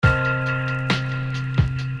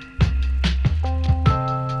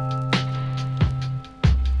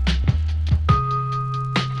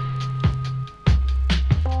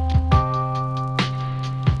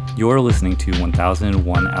You're listening to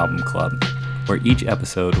 1001 Album Club, where each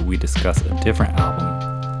episode we discuss a different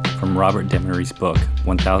album from Robert Dimery's book,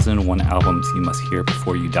 1001 Albums You Must Hear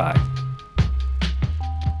Before You Die.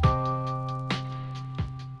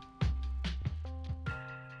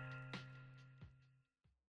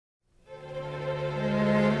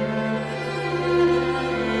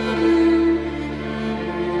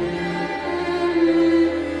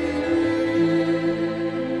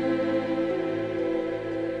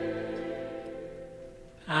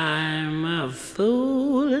 I'm a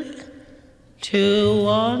fool to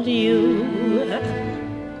want you.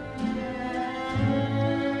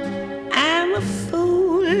 I'm a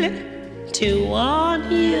fool to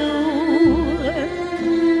want you.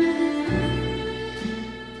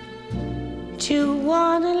 To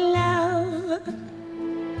want a love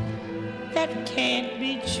that can't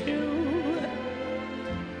be true.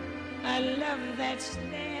 A love that's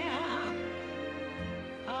there.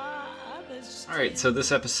 Alright, so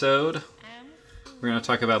this episode, we're going to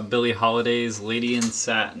talk about Billie Holiday's Lady in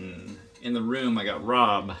Satin. In the room, I got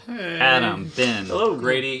Rob, Adam, Ben,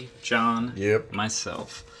 Grady, John,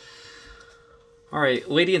 myself. Alright,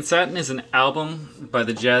 Lady in Satin is an album by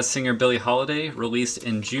the jazz singer Billie Holiday, released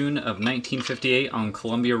in June of 1958 on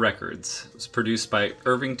Columbia Records. It was produced by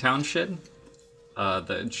Irving Townshend.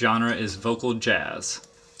 The genre is vocal jazz.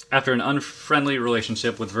 After an unfriendly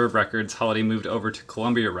relationship with Verve Records, Holiday moved over to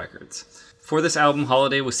Columbia Records. For this album,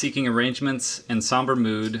 Holiday was seeking arrangements and somber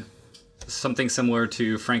mood, something similar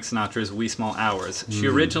to Frank Sinatra's Wee Small Hours. She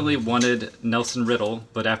originally wanted Nelson Riddle,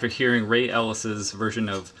 but after hearing Ray Ellis's version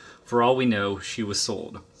of For All We Know, she was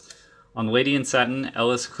sold. On Lady in Satin,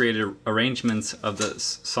 Ellis created arrangements of the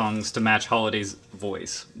songs to match Holiday's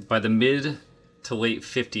voice. By the mid to late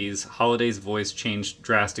 50s, Holiday's voice changed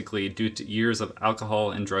drastically due to years of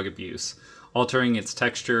alcohol and drug abuse, altering its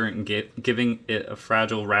texture and giving it a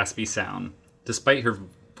fragile, raspy sound. Despite her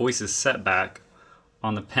voice's setback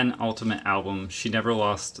on the penultimate album, she never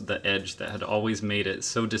lost the edge that had always made it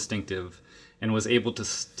so distinctive and was able to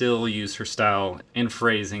still use her style and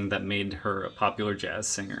phrasing that made her a popular jazz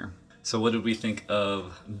singer. So what did we think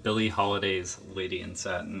of Billie Holiday's Lady in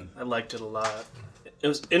Satin? I liked it a lot. It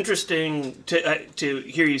was interesting to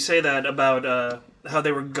hear you say that about how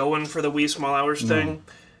they were going for the Wee Small Hours thing,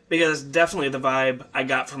 because definitely the vibe I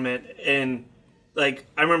got from it. And like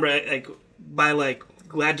I remember, by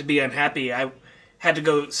Glad to Be Unhappy, I had to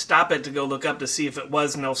go stop it to go look up to see if it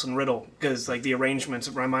was Nelson Riddle, because the arrangements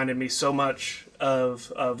reminded me so much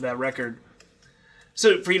of that record.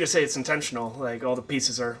 So for you to say it's intentional, all the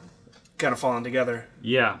pieces are kind of falling together.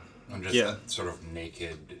 Yeah. And just that sort of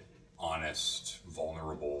naked, honest,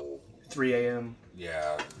 vulnerable 3 a.m.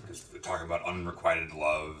 Yeah, just talking about unrequited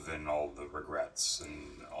love and all the regrets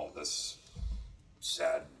and all this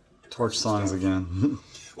sad torch songs stuff. Again.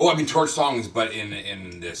 Well, I mean torch songs, but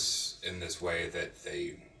in this way that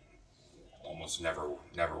they almost never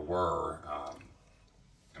were.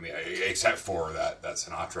 Except for that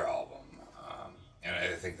Sinatra album, and I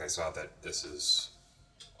think I saw that this is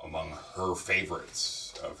among her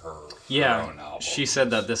favorites of her own album. She said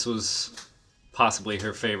that this was possibly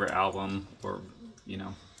her favorite album, or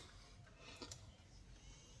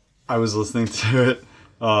I was listening to it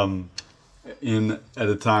at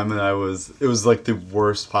a time that it was like the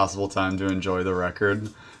worst possible time to enjoy the record,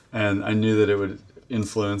 and I knew that it would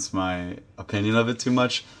influence my opinion of it too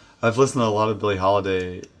much. I've listened to a lot of Billie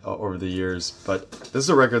Holiday over the years, but this is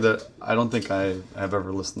a record that I don't think I have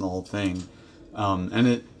ever listened to the whole thing, and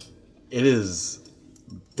it is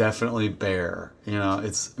definitely bare.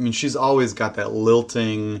 She's always got that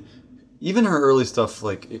lilting. Even her early stuff,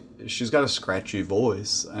 she's got a scratchy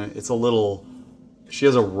voice. She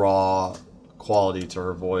has a raw quality to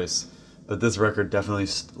her voice, but this record definitely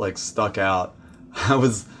stuck out. I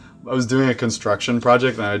was doing a construction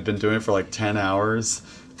project and I had been doing it for 10 hours,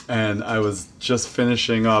 and I was just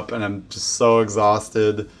finishing up, and I'm just so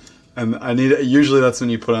exhausted. And usually that's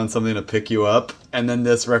when you put on something to pick you up. And then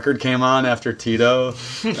this record came on after Tito,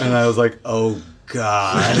 and I was like, oh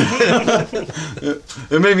God.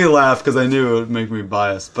 It made me laugh because I knew it would make me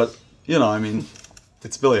biased. But,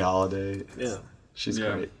 it's Billie Holiday. She's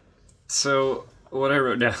great. So what I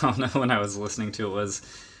wrote down when I was listening to it was,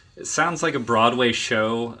 it sounds like a Broadway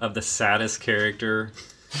show of the saddest character,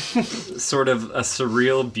 sort of a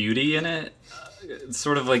surreal beauty in it.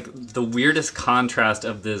 Sort of the weirdest contrast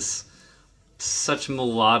of this such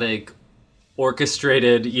melodic,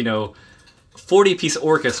 orchestrated, 40-piece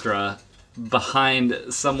orchestra behind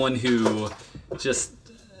someone who just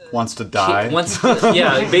wants to die.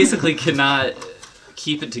 Basically cannot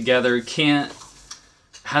keep it together,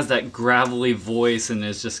 has that gravelly voice and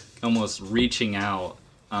is just almost reaching out.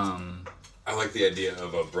 I like the idea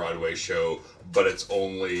of a Broadway show, but it's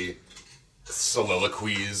only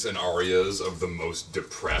soliloquies and arias of the most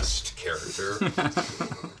depressed character.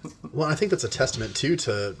 Well, I think that's a testament too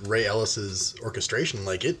to Ray Ellis's orchestration.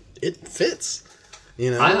 Like it fits.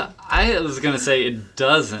 You know, I was gonna say it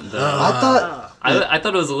doesn't though. I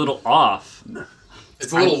thought it was a little off.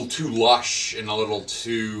 It's a little too lush and a little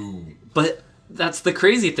too. But that's the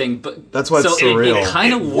crazy thing. But that's why it's surreal. It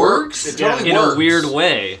kind of works It totally in works. a weird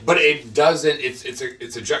way. But it doesn't.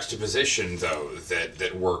 It's a juxtaposition though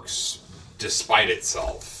that works despite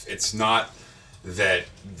itself. It's not that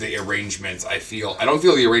the arrangements. I don't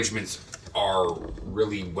feel the arrangements are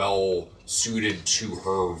really well suited to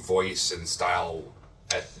her voice and style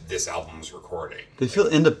at this album's recording. They feel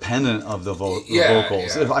independent of the vocals. Yeah.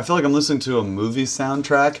 I feel like I'm listening to a movie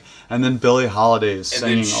soundtrack, and then Billie Holiday is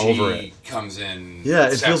singing over it. Comes in. Yeah,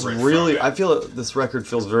 it feels really. It. I feel this record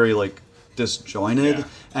feels very like disjointed,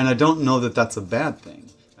 and I don't know that that's a bad thing.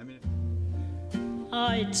 I mean,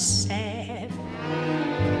 Oh, it's sad.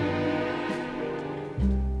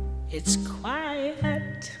 It's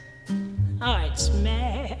quiet. Oh, it's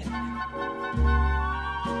mad.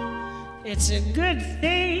 It's a good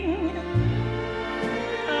thing.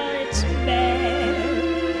 Oh, it's bad.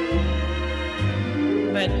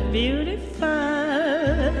 But beautiful.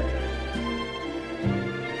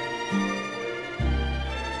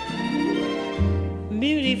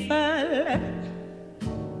 Beautiful.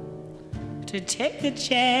 To take a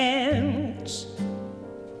chance.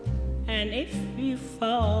 And if you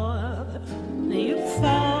fall, you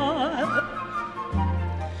fall.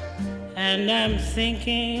 And I'm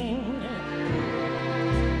thinking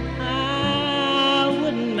I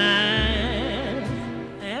wouldn't mind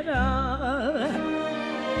at all.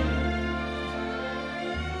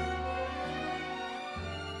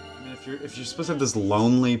 I mean, if you're supposed to have this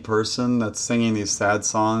lonely person that's singing these sad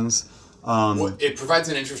songs. Well, it provides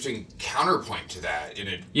an interesting counterpoint to that,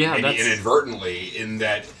 inadvertently, in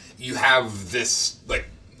that you have this, like,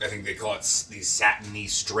 I think they call it these satiny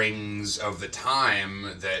strings of the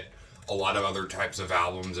time that a lot of other types of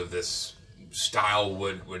albums of this style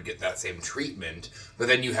would get that same treatment. But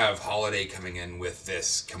then you have Holiday coming in with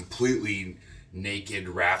this completely naked,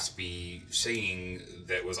 raspy singing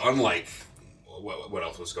that was unlike what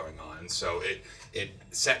else was going on. So it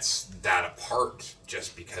sets that apart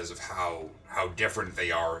just because of how different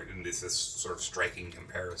they are in this sort of striking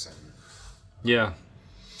comparison. Yeah.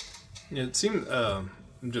 It seemed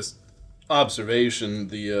just observation.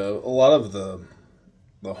 A lot of the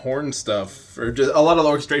horn stuff, or just a lot of the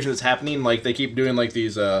orchestration that's happening. Like they keep doing like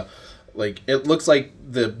these. Like it looks like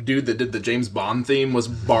the dude that did the James Bond theme was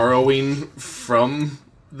borrowing from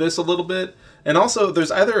this a little bit. And also,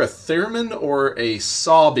 there's either a theremin or a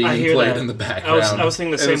saw being played in the background. I was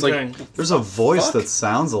thinking the same thing. There's a voice that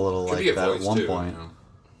sounds a little like that at one point.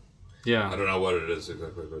 Yeah. I don't know what it is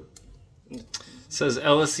exactly, but... It says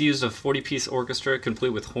Ellis used a 40-piece orchestra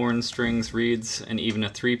complete with horn, strings, reeds, and even a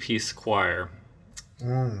 3-piece choir.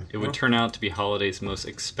 It would turn out to be Holiday's most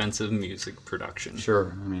expensive music production.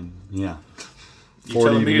 Sure, I mean, yeah.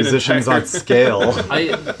 40 musicians on scale.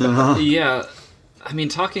 Yeah, I mean,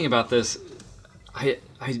 talking about this, I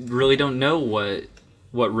really don't know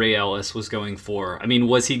what Ray Ellis was going for. I mean,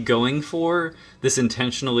 was he going for this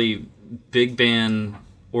intentionally big band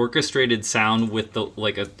orchestrated sound with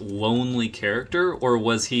a lonely character, or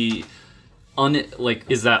was he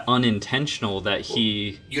is that unintentional that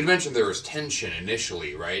he... You'd mentioned there was tension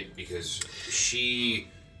initially, right? Because she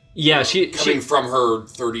coming from her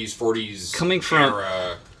 30s, 40s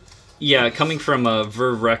era... Yeah, coming from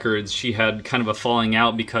Verve Records, she had kind of a falling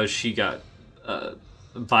out because she got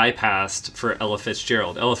bypassed for Ella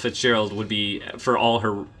Fitzgerald. Ella Fitzgerald would be, for all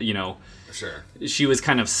her, Sure. She was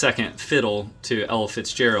kind of second fiddle to Ella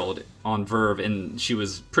Fitzgerald on Verve, and she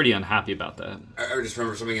was pretty unhappy about that. I just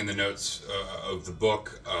remember something in the notes of the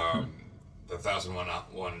book, the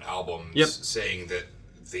 1001 Albums, saying that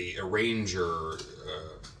the arranger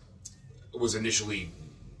was initially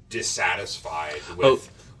dissatisfied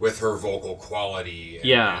with her vocal quality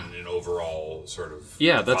and an overall sort of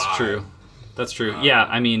that's vibe. true. That's true.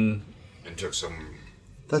 I mean... And took some...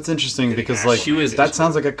 That's interesting because that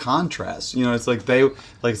sounds like a contrast. It's like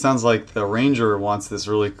it sounds like the arranger wants this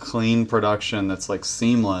really clean production that's like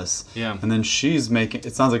seamless. Yeah. And then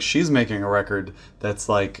it sounds like she's making a record that's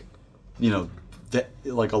like,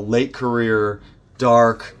 like a late career,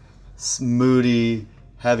 dark, moody,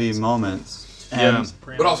 heavy moments.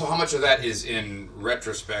 But also, how much of that is in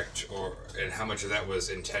retrospect, and how much of that was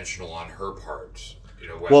intentional on her part?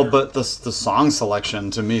 Well, but the song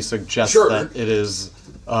selection to me suggests that it is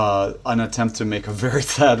an attempt to make a very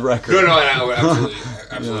sad record. No, I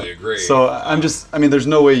absolutely agree. So there's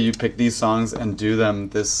no way you pick these songs and do them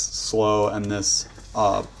this slow and this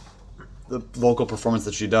the vocal performance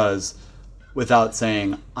that she does without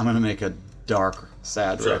saying, I'm going to make a dark,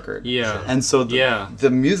 sad record. Yeah. And so the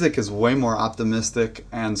music is way more optimistic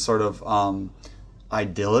and sort of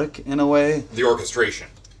idyllic in a way. The orchestration.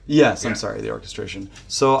 Yes, I'm sorry, the orchestration.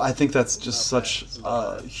 So I think that's just such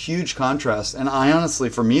a huge contrast. And I honestly,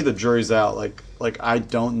 for me, the jury's out. Like I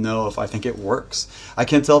don't know if I think it works. I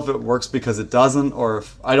can't tell if it works because it doesn't, or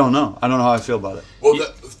if I don't know. I don't know how I feel about it. Well,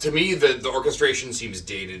 to me, the orchestration seems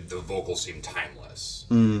dated. The vocals seem timeless.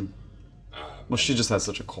 Well, she just has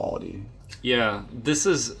such a quality. Yeah, this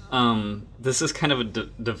is kind of a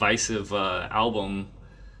divisive album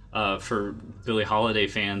for Billie Holiday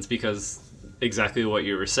fans because exactly what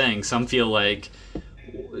you were saying. Some feel like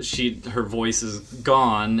her voice is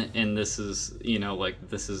gone, and this is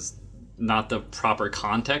this is not the proper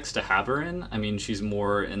context to have her in. I mean, she's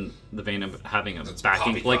more in the vein of having a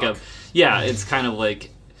backing, like it's kind of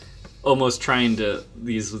like almost trying to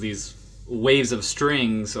these waves of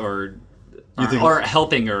strings are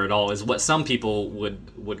helping her at all is what some people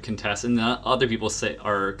would contest, and other people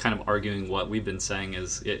are kind of arguing what we've been saying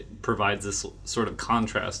is it provides this sort of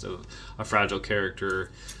contrast of a fragile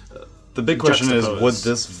character. The big question is,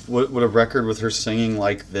 would a record with her singing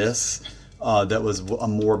like this, that was a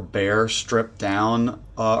more bare, stripped down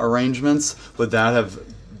arrangements, would that have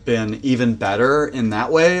been even better in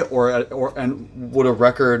that way, and would a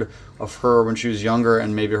record of her when she was younger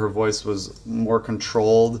and maybe her voice was more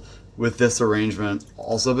controlled with this arrangement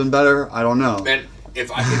also been better? I don't know. And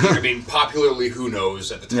popularly, who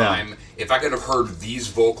knows at the time, if I could have heard these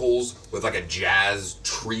vocals with like a jazz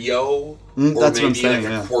trio, or maybe like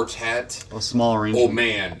a quartet, a small arrangement. Oh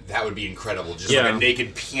man, that would be incredible. Just like a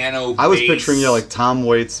naked piano I was bass, picturing like Tom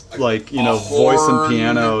Waits, voice and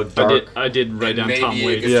piano. Dark. I did write down Tom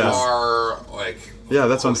Waits. Guitar,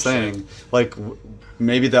 that's what I'm saying. Like,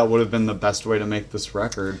 maybe that would have been the best way to make this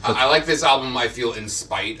record. I like this album, I feel, in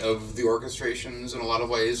spite of the orchestrations in a lot of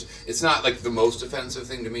ways. It's not like the most offensive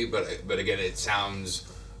thing to me, but again, it sounds...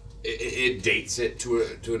 It dates it to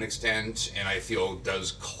an extent, and I feel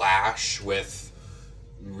does clash with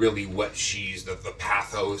really what she's... The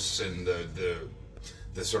pathos and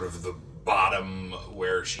the sort of the bottom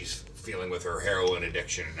where she's feeling with her heroin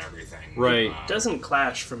addiction and everything. Right. Doesn't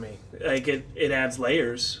clash for me. Like, it adds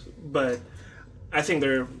layers, but... I think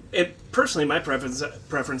personally, my preference,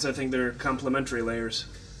 I think they're complementary layers.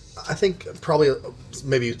 I think probably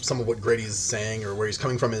maybe some of what Grady's saying or where he's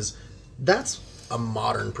coming from is that's a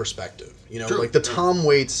modern perspective. True. Like the Tom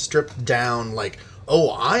Waits stripped down,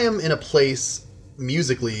 I am in a place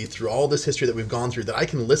musically through all this history that we've gone through that I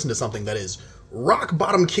can listen to something that is rock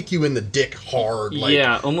bottom, kick you in the dick hard.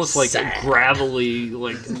 Almost like sad. Gravelly,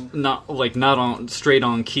 not on straight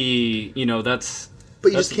on key. That's.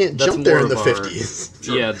 But you just can't jump there in the 50s.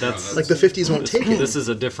 Sure. Yeah, that's... the 50s won't take it. This is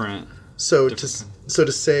a different... So to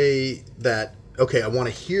say that, okay, I want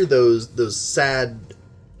to hear those sad,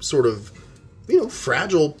 sort of,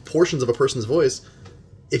 fragile portions of a person's voice,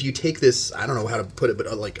 if you take this, I don't know how to put it,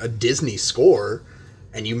 but like a Disney score,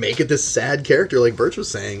 and you make it this sad character like Birch was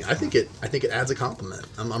saying, I think it adds a compliment.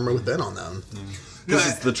 I'm with Ben on that one. This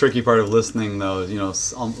is the tricky part of listening, though,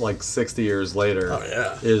 60 years later,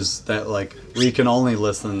 is that, we can only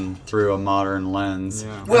listen through a modern lens.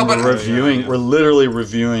 Yeah. Well, we're literally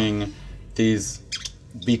reviewing these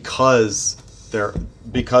because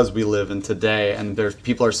we live in today, and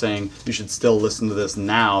people are saying you should still listen to this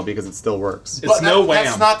now because it still works. That's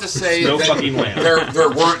not to say no fucking Wham. There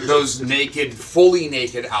weren't those fully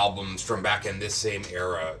naked albums from back in this same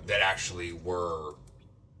era that actually were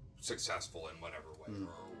successful in whatever way.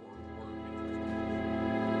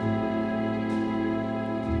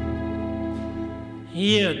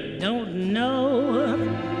 You don't know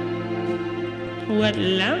what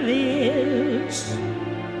love is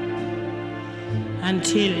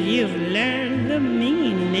until you've learned the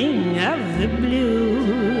meaning of the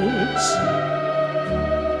blues.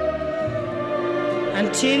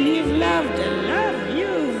 Until you've loved a love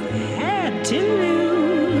you've had to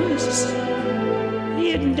lose.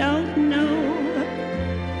 You don't know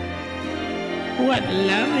what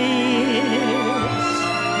love is.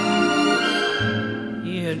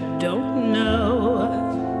 You don't know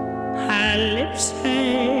how lips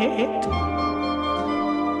hurt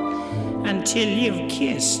until you've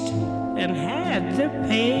kissed and had to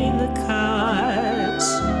pay the cards.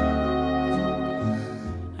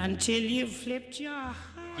 Until you've flipped your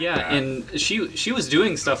heart. Yeah, and she was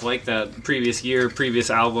doing stuff like that previous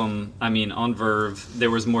album. I mean, on Verve, there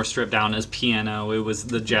was more stripped down as piano. It was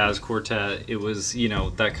the jazz quartet. It was,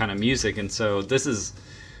 that kind of music. And so this is,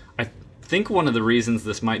 I think one of the reasons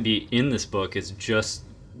this might be in this book is just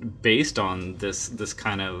based on this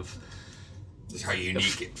kind of how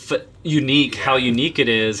unique how unique it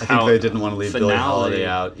is. I think they didn't want to leave Billie Holiday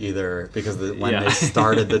out either because when they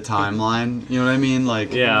started the timeline, you know what I mean?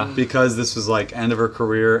 Like, because this was like end of her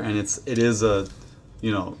career, and it is a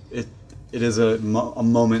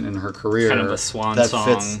moment in her career, kind of a swan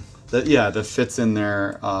song that fits in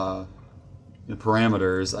their the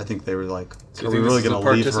parameters. I think they were like, are we really going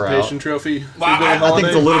to leave her out? Participation trophy? Well, I think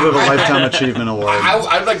it's a little bit of a Lifetime Achievement Award.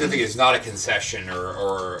 I'd like to think it's not a concession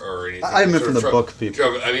or anything. I meant from the book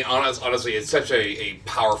people. I mean, honestly, it's such a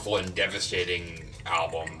powerful and devastating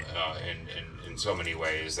album in so many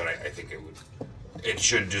ways that I think it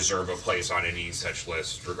should deserve a place on any such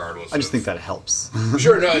list, regardless. I just think that helps.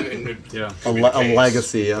 Sure, no, a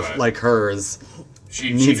legacy of like hers.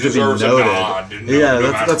 She needs to be noted.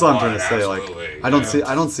 That's what I'm trying to say. Absolutely. Like,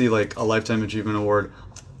 I don't see like a Lifetime Achievement Award,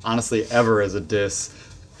 honestly, ever as a diss,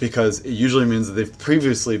 because it usually means that they've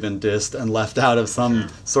previously been dissed and left out of some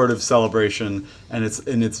sort of celebration, and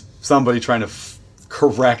it's somebody trying to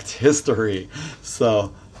correct history.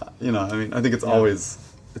 So, I think it's always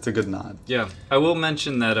it's a good nod. Yeah, I will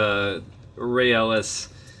mention that Ray Ellis.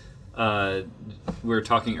 We were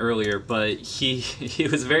talking earlier, but he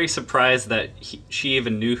was very surprised that she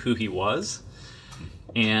even knew who he was,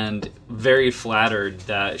 and very flattered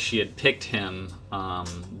that she had picked him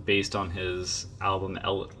based on his album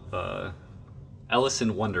Alice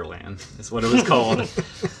in Wonderland is what it was called.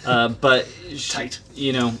 But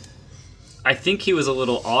I think he was a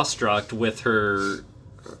little awestruck with her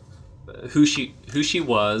who she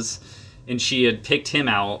was, and she had picked him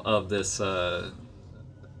out of this.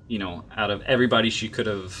 Out of everybody she could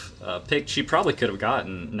have picked, she probably could have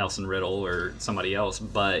gotten Nelson Riddle or somebody else,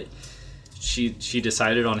 but she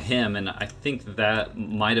decided on him, and I think that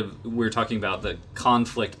might have. We're talking about the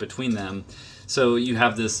conflict between them. So you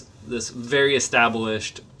have this very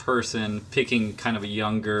established person picking kind of a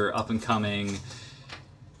younger, up and coming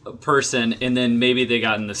person, and then maybe they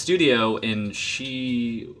got in the studio and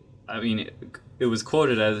it was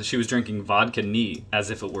quoted as she was drinking vodka neat as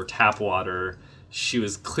if it were tap water. She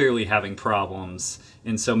was clearly having problems,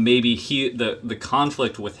 and so maybe the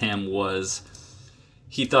conflict with him was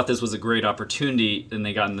he thought this was a great opportunity, and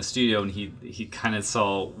they got in the studio, and he kind of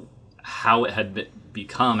saw how it had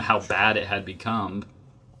become, how bad it had become,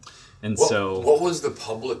 and what was the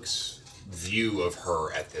public's view of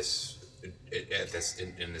her in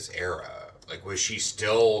this era? Like, was she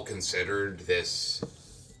still considered this?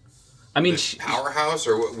 This powerhouse,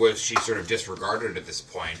 or was she sort of disregarded at this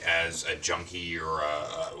point as a junkie or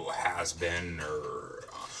a has-been, or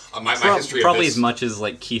my history probably of this... as much as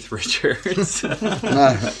like Keith Richards.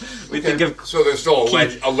 We think of so there's still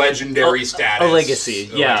a legendary status, a legacy,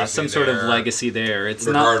 some sort of legacy there. It's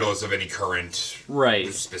regardless of any current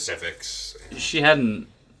specifics. She hadn't,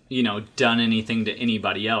 done anything to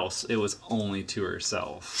anybody else. It was only to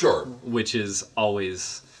herself. Sure, which is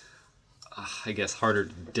always. I guess harder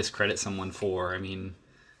to discredit someone for. I mean,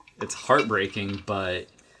 it's heartbreaking, but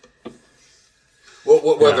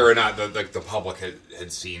whether or not the public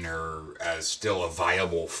had seen her as still a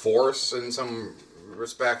viable force in some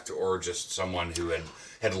respect, or just someone who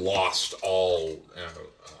had lost all.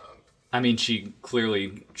 I mean, she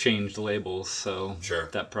clearly changed labels, so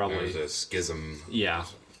that probably it was a schism. Yeah,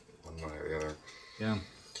 one way or the other. Yeah.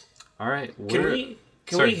 All right. Can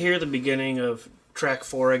we hear the beginning of track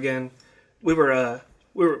 4 again? We were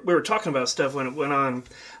talking about stuff when it went on.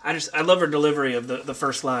 I love her delivery of the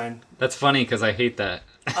first line. That's funny because I hate that.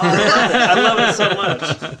 Oh, I love it so much.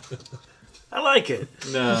 I like it.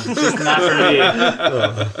 No, just not for me.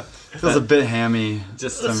 Feels a bit hammy.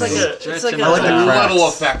 It's like a little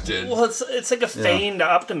affected. Well, it's like a feigned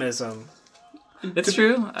optimism. It's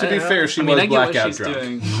true. To be fair, she was blackout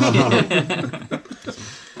drunk.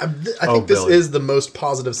 I think this is the most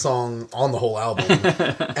positive song on the whole album,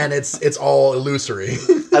 and it's all illusory.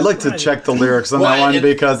 I'd like to check the lyrics on that one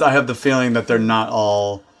because I have the feeling that they're not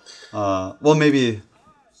all. Maybe.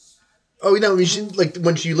 Oh no! I mean,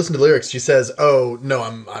 when she listened to the lyrics, she says, "Oh no,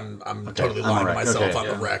 I'm totally lying to myself. I'm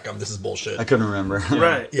a wreck. This is bullshit." I couldn't remember.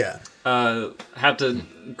 Right? Yeah. Have to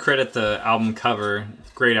credit the album cover.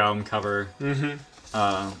 Great album cover. Mm-hmm.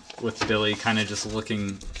 With Billie kind of just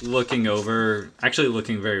looking over, actually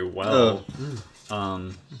looking very well.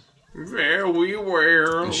 Very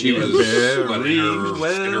well. She was in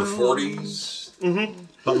her 40s. Mm-hmm.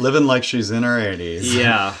 But living like she's in her 80s.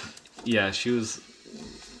 Yeah, she was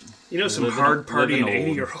You know, some hard partying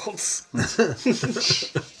 80-year-olds.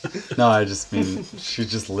 No, I just mean she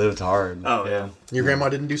just lived hard. Oh, yeah. Your grandma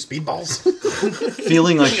didn't do speedballs?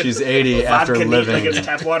 Feeling like she's 80 after living like it's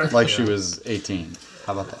tap water. like she was 18.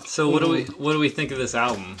 How about that? So what do we think of this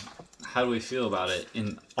album? How do we feel about it?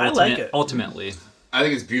 I like it. Ultimately, I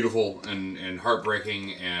think it's beautiful and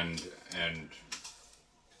heartbreaking and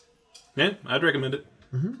Yeah, I'd recommend it.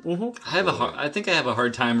 I think I have a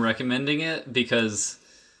hard time recommending it because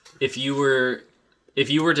if you were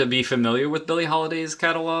to be familiar with Billie Holiday's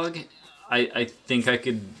catalog, I think I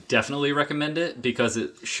could definitely recommend it because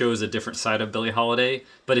it shows a different side of Billie Holiday.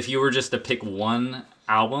 But if you were just to pick one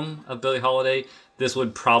album of Billie Holiday, this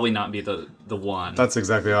would probably not be the one. That's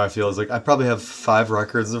exactly how I feel. It's like I probably have 5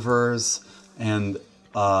 records of hers, and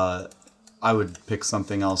I would pick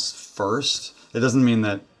something else first. It doesn't mean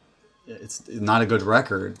that it's not a good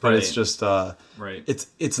record, but it's just right.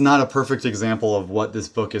 It's not a perfect example of what this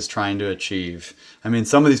book is trying to achieve. I mean,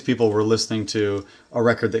 some of these people were listening to a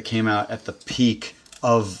record that came out at the peak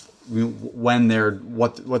of when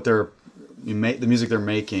the music they're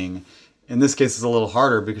making. In this case, it's a little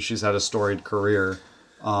harder because she's had a storied career,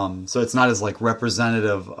 so it's not as like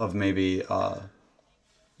representative of maybe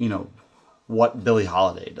what Billie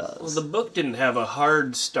Holiday does. Well, the book didn't have a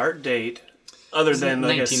hard start date. Other than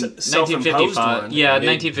like a self-imposed 1955. one. Yeah,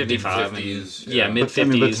 1955.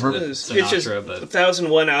 Mid-50s. It's just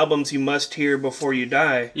 1,001 albums you must hear before you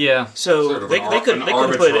die. Yeah. So Sort of they could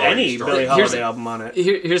put any Billie Holiday album on it.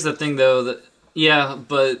 Here's the thing, though.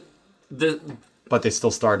 But they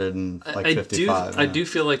still started in 55. I do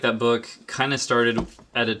feel like that book kind of started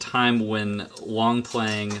at a time when long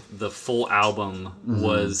playing the full album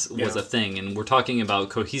was a thing, and we're talking about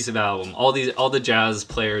cohesive album. All the jazz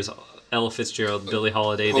players. Ella Fitzgerald, Billie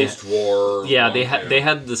Holiday. Post-war. They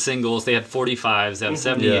had the singles. They had 45s. They had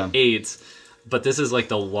 78s. But this is like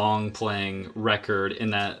the long playing record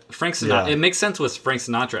in that Frank Sinatra. It makes sense with Frank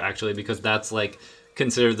Sinatra actually because that's like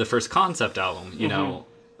considered the first concept album. You know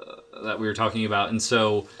that we were talking about, and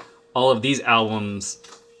so all of these albums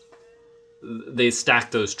they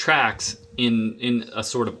stack those tracks in a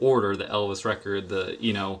sort of order. The Elvis record,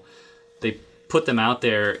 they put them out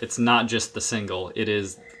there. It's not just the single. It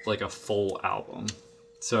is like a full album.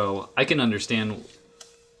 So I can understand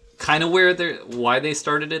kind of why they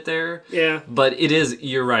started it there. Yeah. But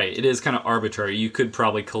you're right. It is kind of arbitrary. You could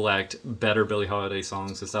probably collect better Billie Holiday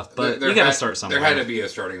songs and stuff, but you got to start somewhere. There had to be a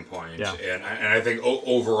starting point. Yeah. And I think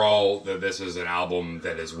overall that this is an album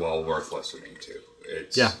that is well worth listening to.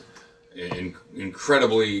 It's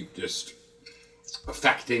incredibly just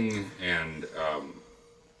affecting and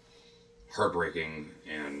heartbreaking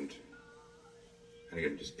and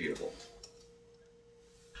again, just beautiful.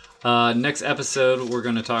 Next episode, we're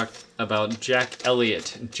going to talk about Jack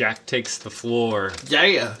Elliott. Jack Takes the Floor.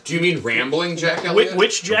 Yeah. Do you mean Rambling Jack Elliott?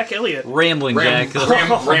 Which Jack Elliott? Rambling Jack.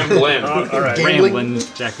 Ramblin'. All right. Rambling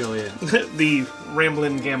Jack Elliott. The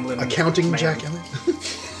Ramblin' Gambling. Accounting man. Jack Elliott.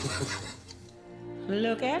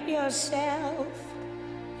 Look at yourself.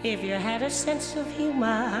 If you had a sense of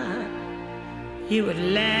humor, you would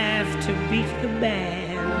laugh to beat the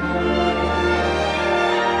band.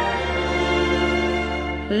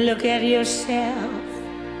 Look at yourself.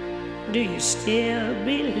 Do you still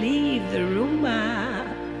believe the rumor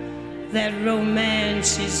that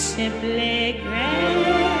romance is simply grand?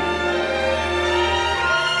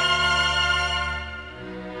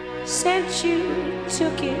 Since you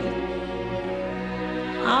took it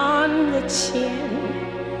on the chin,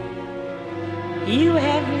 you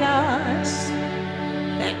have lost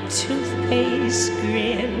that toothpaste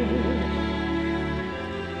grin.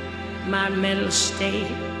 My mental state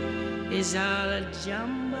is all a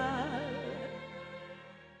jumble.